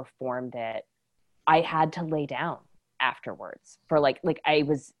I performed it, I had to lay down afterwards for like I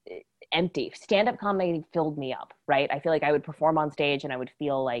was empty. Stand-up comedy filled me up, right? I feel like I would perform on stage and I would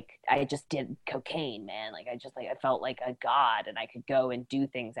feel like I just did cocaine, man. I felt like a god and I could go and do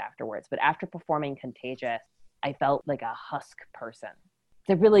things afterwards. But after performing Contagious, I felt like a husk person. It's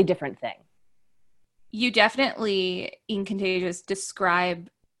a really different thing. You definitely, in Contagious, describe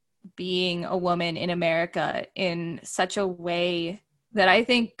being a woman in America in such a way that I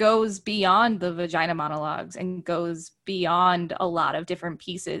think goes beyond the vagina monologues and goes beyond a lot of different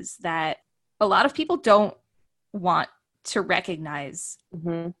pieces that a lot of people don't want to recognize.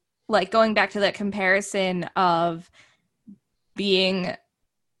 Mm-hmm. Like going back to that comparison of being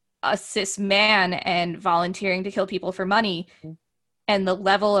a cis man and volunteering to kill people for money, and the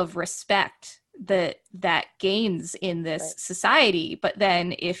level of respect that gains in this society. But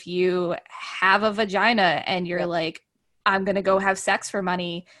then if you have a vagina and you're like, I'm gonna go have sex for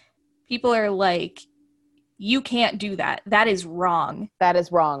money, people are like, you can't do that. That is wrong. That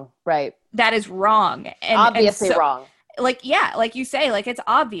is wrong. Right. That is wrong. And obviously wrong. Like, yeah, like you say, like it's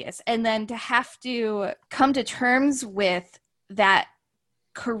obvious. And then to have to come to terms with that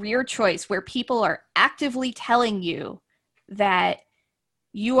career choice where people are actively telling you that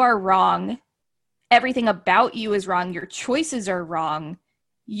you are wrong, everything about you is wrong, your choices are wrong,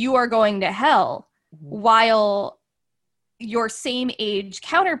 you are going to hell, while your same age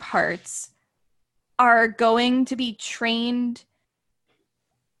counterparts are going to be trained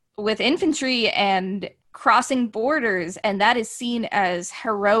with infantry and crossing borders, and that is seen as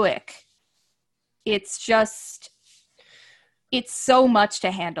heroic. It's so much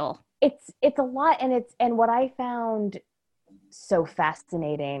to handle. It's a lot, and what I found so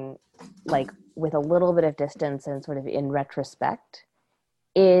fascinating, like with a little bit of distance and sort of in retrospect,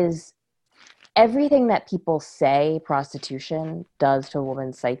 is everything that people say prostitution does to a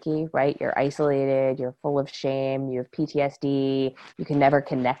woman's psyche, right? You're isolated, you're full of shame, you have PTSD, you can never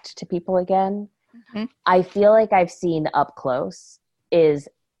connect to people again. Mm-hmm. I feel like I've seen up close is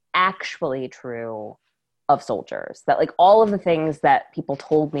actually true of soldiers, that like all of the things that people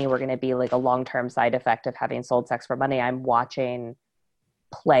told me were going to be like a long-term side effect of having sold sex for money, I'm watching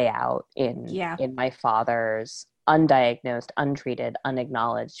play out in my father's undiagnosed, untreated,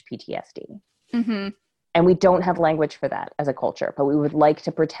 unacknowledged PTSD. Mm-hmm. And we don't have language for that as a culture, but we would like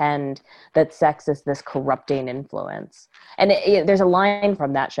to pretend that sex is this corrupting influence. And there's a line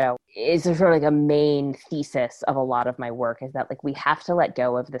from that show. It's sort of like a main thesis of a lot of my work, is that like we have to let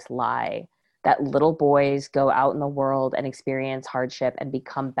go of this lie that little boys go out in the world and experience hardship and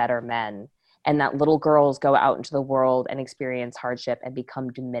become better men, and that little girls go out into the world and experience hardship and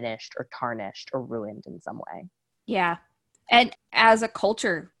become diminished or tarnished or ruined in some way. Yeah. And as a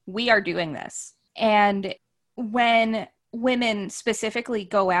culture, we are doing this. And when women specifically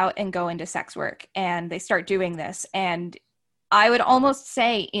go out and go into sex work and they start doing this, and I would almost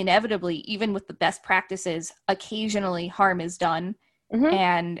say inevitably, even with the best practices, occasionally harm is done. Mm-hmm.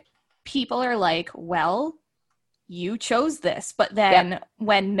 And people are like, well, you chose this. But then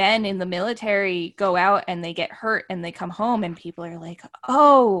when men in the military go out and they get hurt and they come home and people are like,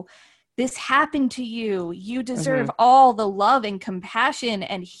 oh, this happened to you. You deserve all the love and compassion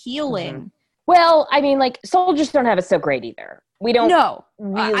and healing. Mm-hmm. Well, I mean, like, soldiers don't have it so great either. We don't. No,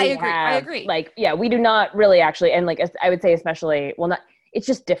 really I agree. Like, yeah, we do not really actually. And like, I would say especially, well, not, it's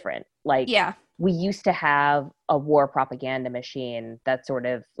just different. Like, we used to have a war propaganda machine that sort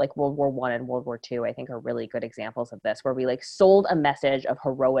of like World War I and World War II, I think, are really good examples of this, where we like sold a message of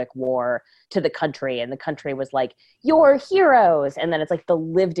heroic war to the country, and the country was like, you're heroes. And then it's like the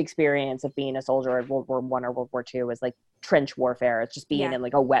lived experience of being a soldier in World War I or World War II was like trench warfare. It's just being in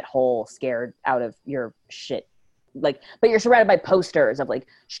like a wet hole, scared out of your shit. Like, but you're surrounded by posters of like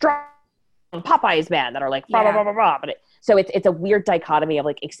strong Popeyes man that are like blah, blah, blah, blah, blah. But so it's a weird dichotomy of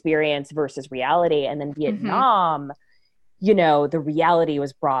like experience versus reality. And then Vietnam, you know, the reality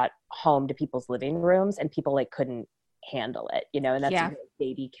was brought home to people's living rooms, and people like couldn't handle it, you know, and that's a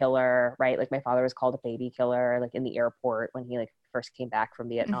baby killer, right? Like my father was called a baby killer, like in the airport when he like first came back from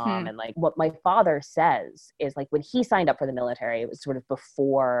Vietnam. And like what my father says is like when he signed up for the military, it was sort of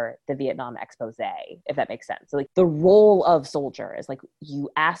before the Vietnam expose, if that makes sense. So like the role of soldier is like, you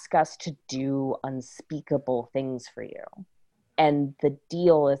ask us to do unspeakable things for you. And the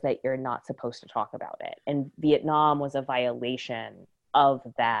deal is that you're not supposed to talk about it. And Vietnam was a violation of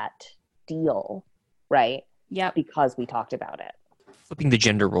that deal, right? Yeah. Because we talked about it. Flipping the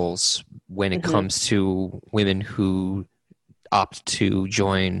gender roles when it comes to women who opt to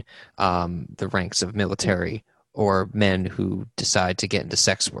join the ranks of military or men who decide to get into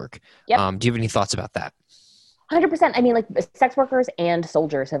sex work. Do you have any thoughts about that? 100%. I mean, like sex workers and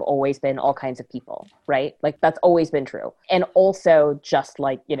soldiers have always been all kinds of people, right? Like that's always been true. And also just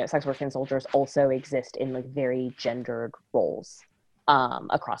like, you know, sex workers and soldiers also exist in like very gendered roles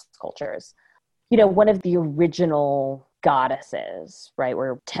across cultures. You know, one of the original goddesses, right,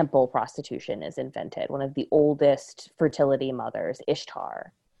 where temple prostitution is invented, one of the oldest fertility mothers,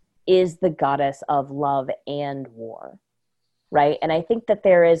 Ishtar, is the goddess of love and war. Right. And I think that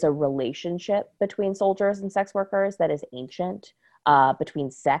there is a relationship between soldiers and sex workers that is ancient,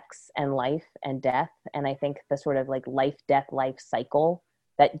 between sex and life and death. And I think the sort of like life cycle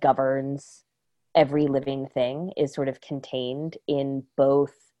that governs every living thing is sort of contained in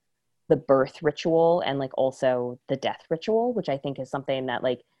both the birth ritual and like also the death ritual, which I think is something that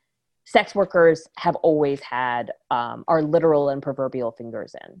like sex workers have always had our literal and proverbial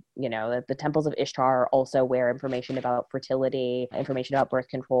fingers in. You know, the temples of Ishtar also where information about fertility, information about birth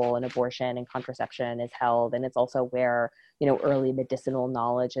control and abortion and contraception is held. And it's also where, you know, early medicinal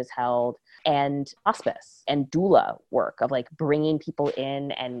knowledge is held, and hospice and doula work of like bringing people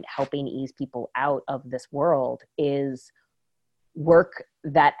in and helping ease people out of this world is work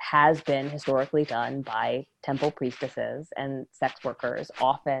that has been historically done by temple priestesses, and sex workers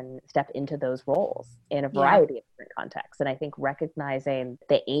often step into those roles in a variety of different contexts. And I think recognizing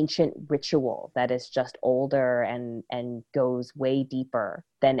the ancient ritual that is just older and goes way deeper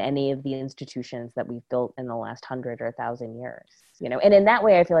than any of the institutions that we've built in the last 100 or 1,000 years. You know, and in that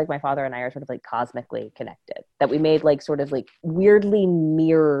way, I feel like my father and I are sort of like cosmically connected, that we made like sort of like weirdly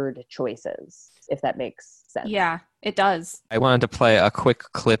mirrored choices, if that makes sense. Yeah, it does. I wanted to play a quick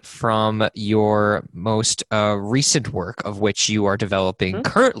clip from your most recent work, of which you are developing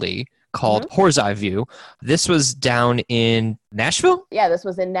currently, called Whore's Eye View. This was down in Nashville? Yeah, this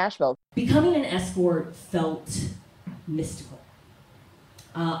was in Nashville. Becoming an escort felt mystical.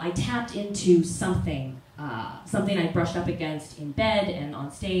 I tapped into something I brushed up against in bed and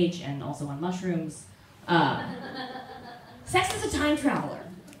on stage and also on mushrooms. Sex is a time traveler.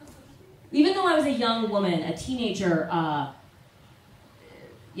 Even though I was a young woman, a teenager,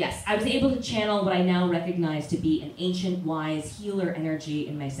 yes, I was able to channel what I now recognize to be an ancient, wise healer energy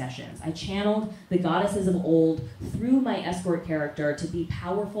in my sessions. I channeled the goddesses of old through my escort character to be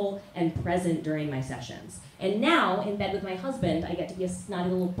powerful and present during my sessions. And now, in bed with my husband, I get to be a snotty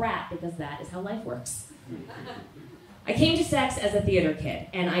little brat because that is how life works. I came to sex as a theater kid,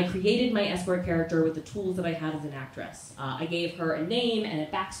 and I created my escort character with the tools that I had as an actress. I gave her a name and a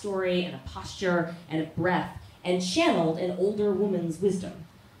backstory and a posture and a breath, and channeled an older woman's wisdom.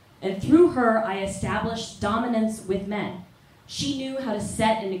 And through her, I established dominance with men. She knew how to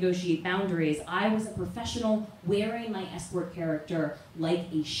set and negotiate boundaries. I was a professional wearing my escort character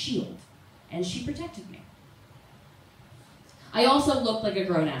like a shield, and she protected me. I also looked like a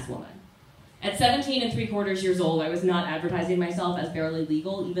grown-ass woman. At 17 and 3/4 years old, I was not advertising myself as barely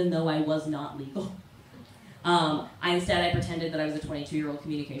legal, even though I was not legal. Instead, I pretended that I was a 22-year-old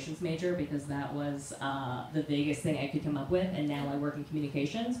communications major because that was the biggest thing I could come up with, and now I work in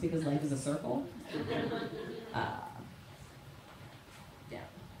communications because life is a circle.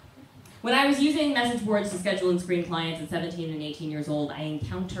 When I was using message boards to schedule and screen clients at 17 and 18 years old, I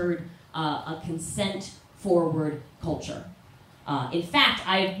encountered a consent-forward culture. In fact,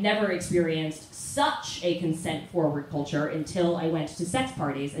 I've never experienced such a consent-forward culture until I went to sex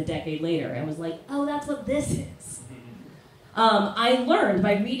parties a decade later and was like, oh, that's what this is. I learned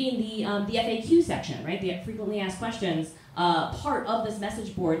by reading the FAQ section, right, the frequently asked questions part of this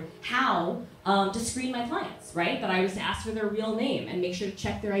message board, how to screen my clients, right? That I was to ask for their real name and make sure to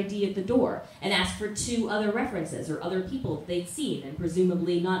check their ID at the door and ask for 2 other references or other people that they'd seen and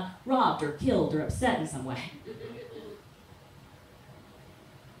presumably not robbed or killed or upset in some way.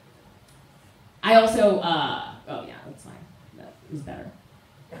 I also, oh yeah, that's fine. That was better.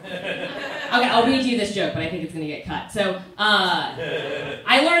 Okay, I'll read you this joke, but I think it's going to get cut. So,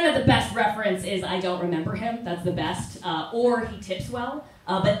 I learned that the best reference is I don't remember him. That's the best. Or he tips well.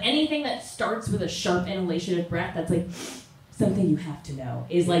 But anything that starts with a sharp inhalation of breath, that's like something you have to know,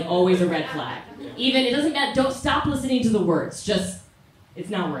 is like always a red flag. Even, it doesn't matter, don't stop listening to the words, just, it's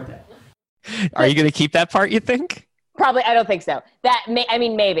not worth it. Are you going to keep that part, you think? Probably, I don't think so.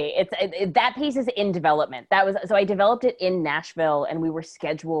 Maybe. That piece is in development. So I developed it in Nashville, and we were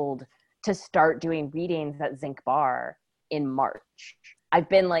scheduled to start doing readings at Zinc Bar in March. I've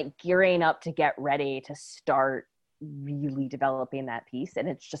been like gearing up to get ready to start really developing that piece, and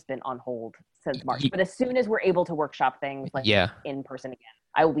it's just been on hold since March. But as soon as we're able to workshop things like in person again,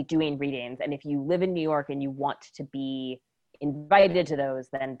 I will be doing readings. And if you live in New York and you want to be invited to those,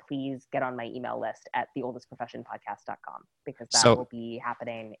 then please get on my email list at theoldestprofessionpodcast.com, because that will be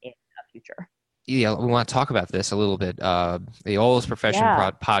happening in the future. Yeah, we want to talk about this a little bit. The Oldest Profession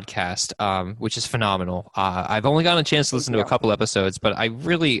podcast, which is phenomenal. I've only gotten a chance to listen to a couple episodes, but I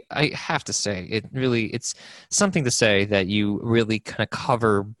have to say, it's something to say that you really kind of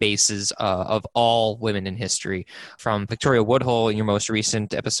cover bases of all women in history, from Victoria Woodhull in your most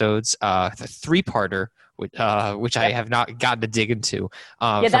recent episodes, the three-parter, which I have not gotten to dig into.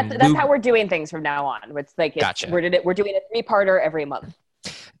 That's how we're doing things from now on. It's like we're doing a three-parter every month.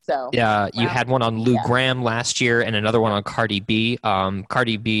 So you had one on Lou Gramm last year, and another one on Cardi B.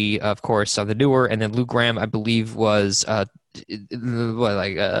 Cardi B, of course, on the newer, and then Lou Gramm, I believe, was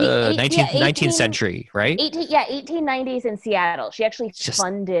 19th century, right? 1890s in Seattle. She actually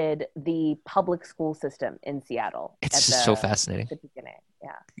funded the public school system in Seattle. It's just so fascinating. At the beginning.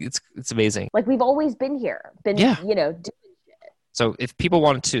 Yeah, it's amazing. Like, we've always been here, doing shit. So if people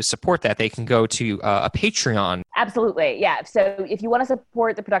wanted to support that, they can go to a Patreon. Absolutely, yeah. So if you want to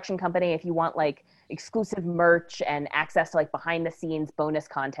support the production company, if you want like exclusive merch and access to like behind the scenes bonus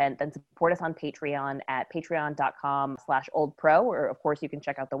content, then support us on Patreon at patreon.com/oldpro, or of course you can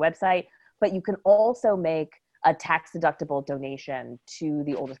check out the website, but you can also make a tax deductible donation to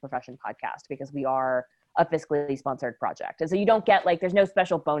the Oldest Profession podcast, because we are a fiscally sponsored project. And so you don't get there's no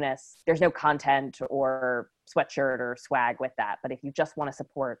special bonus, there's no content or sweatshirt or swag with that. But if you just want to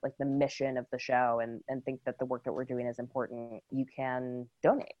support like the mission of the show and think that the work that we're doing is important, you can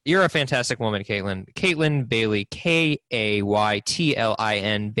donate. You're a fantastic woman, Caitlin. Caitlin Bailey,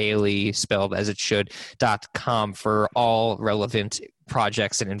 KAYTLIN Bailey, spelled as it should, .com for all relevant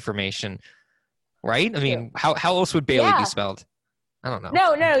projects and information. Right? I mean, how else would Bailey be spelled? I don't know.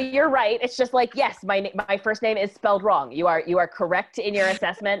 No, you're right. It's just like, yes, my first name is spelled wrong. You are correct in your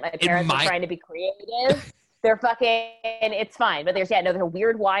assessment. My parents are trying to be creative. They're it's fine. But there's a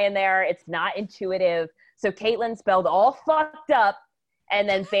weird Y in there. It's not intuitive. So Caitlin spelled all fucked up, and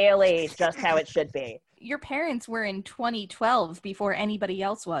then Bailey just how it should be. Your parents were in 2012 before anybody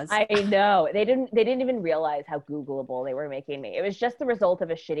else was. I know. They didn't even realize how Googleable they were making me. It was just the result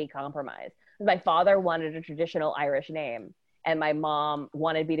of a shitty compromise. My father wanted a traditional Irish name, and my mom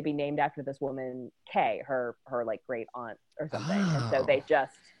wanted me to be named after this woman, Kay, her like great aunt or something. And so they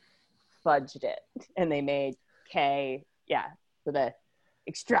just fudged it, and they made Kay. Yeah. So they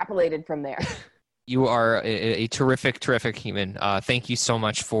extrapolated from there. You are a terrific human. Thank you so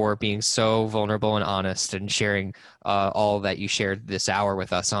much for being so vulnerable and honest and sharing all that you shared this hour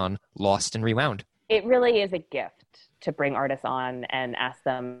with us on Lost and Rewound. It really is a gift to bring artists on and ask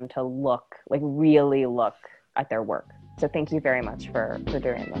them to really look at their work. So thank you very much for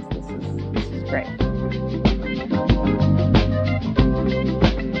doing this. This is great.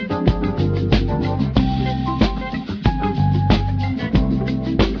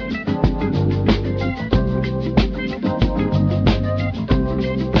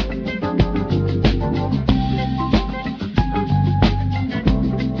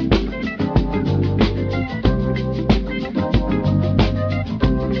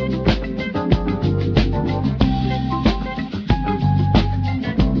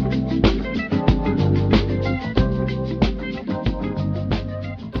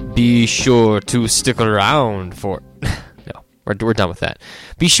 Be sure to stick around for... No, we're done with that.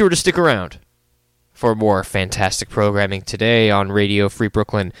 Be sure to stick around for more fantastic programming today on Radio Free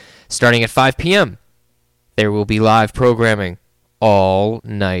Brooklyn. Starting at 5 p.m., there will be live programming all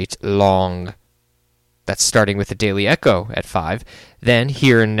night long. That's starting with the Daily Echo at 5. Then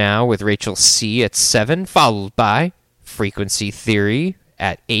Here and Now with Rachel C. at 7, followed by Frequency Theory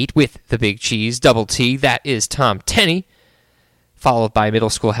at 8 with the Big Cheese, Double T. That is Tom Tenney. Followed by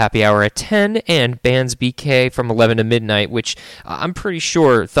Middle School Happy Hour at 10, and Bands BK from 11 to midnight, which I'm pretty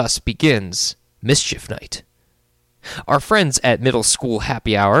sure thus begins Mischief Night. Our friends at Middle School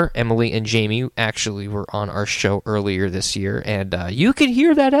Happy Hour, Emily and Jamie, actually were on our show earlier this year, and you can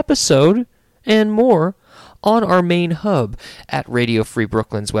hear that episode and more on our main hub at Radio Free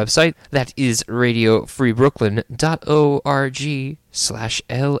Brooklyn's website. That is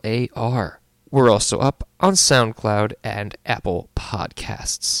radiofreebrooklyn.org/LAR. We're also up on SoundCloud and Apple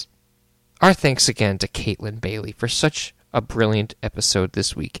Podcasts. Our thanks again to Caitlin Bailey for such a brilliant episode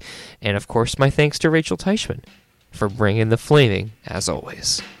this week. And of course, my thanks to Rachel Teichman for bringing the flaming, as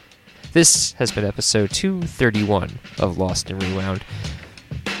always. This has been episode 231 of Lost and Rewound.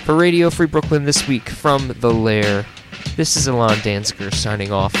 For Radio Free Brooklyn this week from The Lair, this is Alon Danziger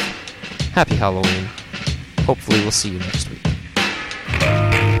signing off. Happy Halloween. Hopefully we'll see you next week.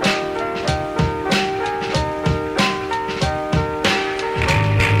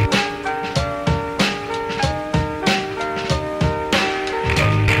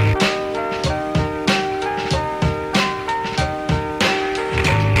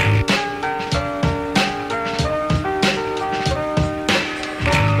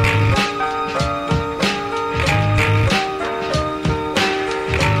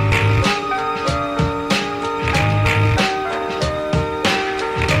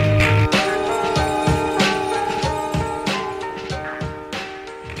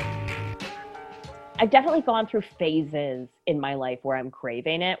 I've definitely gone through phases in my life where I'm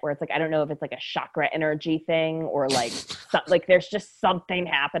craving it, where it's like, I don't know if it's like a chakra energy thing or like, like there's just something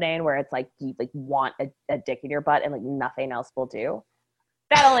happening where it's like, you like want a dick in your butt and like nothing else will do.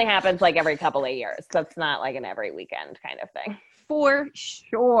 That only happens like every couple of years. So it's not like an every weekend kind of thing. For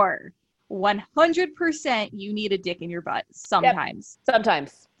sure. 100% you need a dick in your butt sometimes. Yep.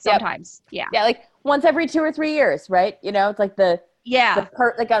 Sometimes. Yeah. Yeah. Like once every 2 or 3 years, right? You know, it's like the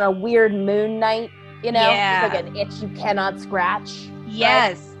like on a weird moon night. You know, it's like an itch you cannot scratch.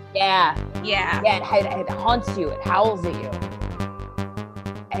 Yes. Right? Yeah. Yeah, it haunts you. It howls at you.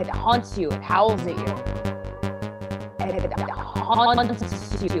 It haunts you. It howls at you. And it haunts you. It howls at you.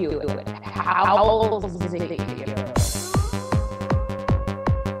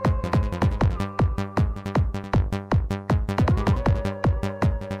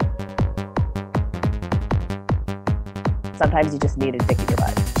 Sometimes you just need a dick in your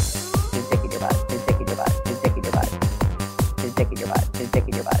butt. There's dick in your butt. There's dick in your butt. There's dick in your butt. There's dick in your butt. There's dick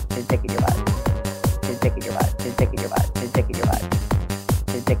in your butt. There's dick in your butt. There's dick in your butt. There's dick in your butt. There's dick in your butt.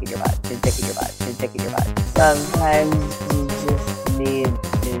 There's dick in your butt. There's dick in your butt. There's dick in your butt. Sometimes you just need a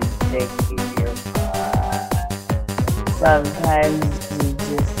dick in your butt. Sometimes you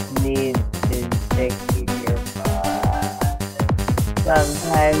just need a dick in your butt.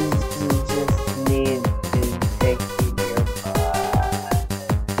 Sometimes you just need a dick in your butt.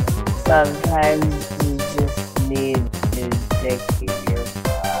 Sometimes you just need a dick in your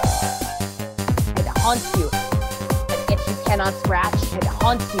butt. It haunts you. An itch you cannot scratch. It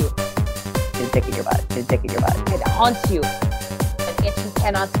haunts you. There's dick in your butt. There's dick in your butt. It haunts you. An itch you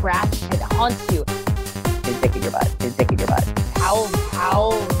cannot scratch. It haunts you. There's dick in your butt. There's dick in your butt. Howls.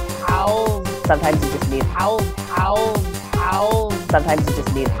 Sometimes you just need howls. Sometimes you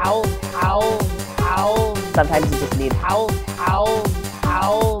just need howls. Sometimes you just need howls.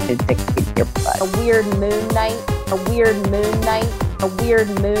 There's dick in your butt. A weird moon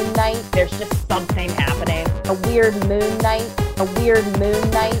night. There's just something happening. A weird moon night.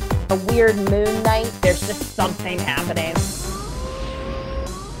 There's just something happening.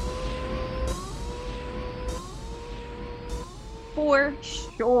 For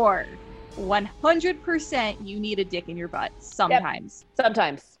sure. 100% you need a dick in your butt sometimes. Yep.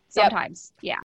 Sometimes. Sometimes. Yeah.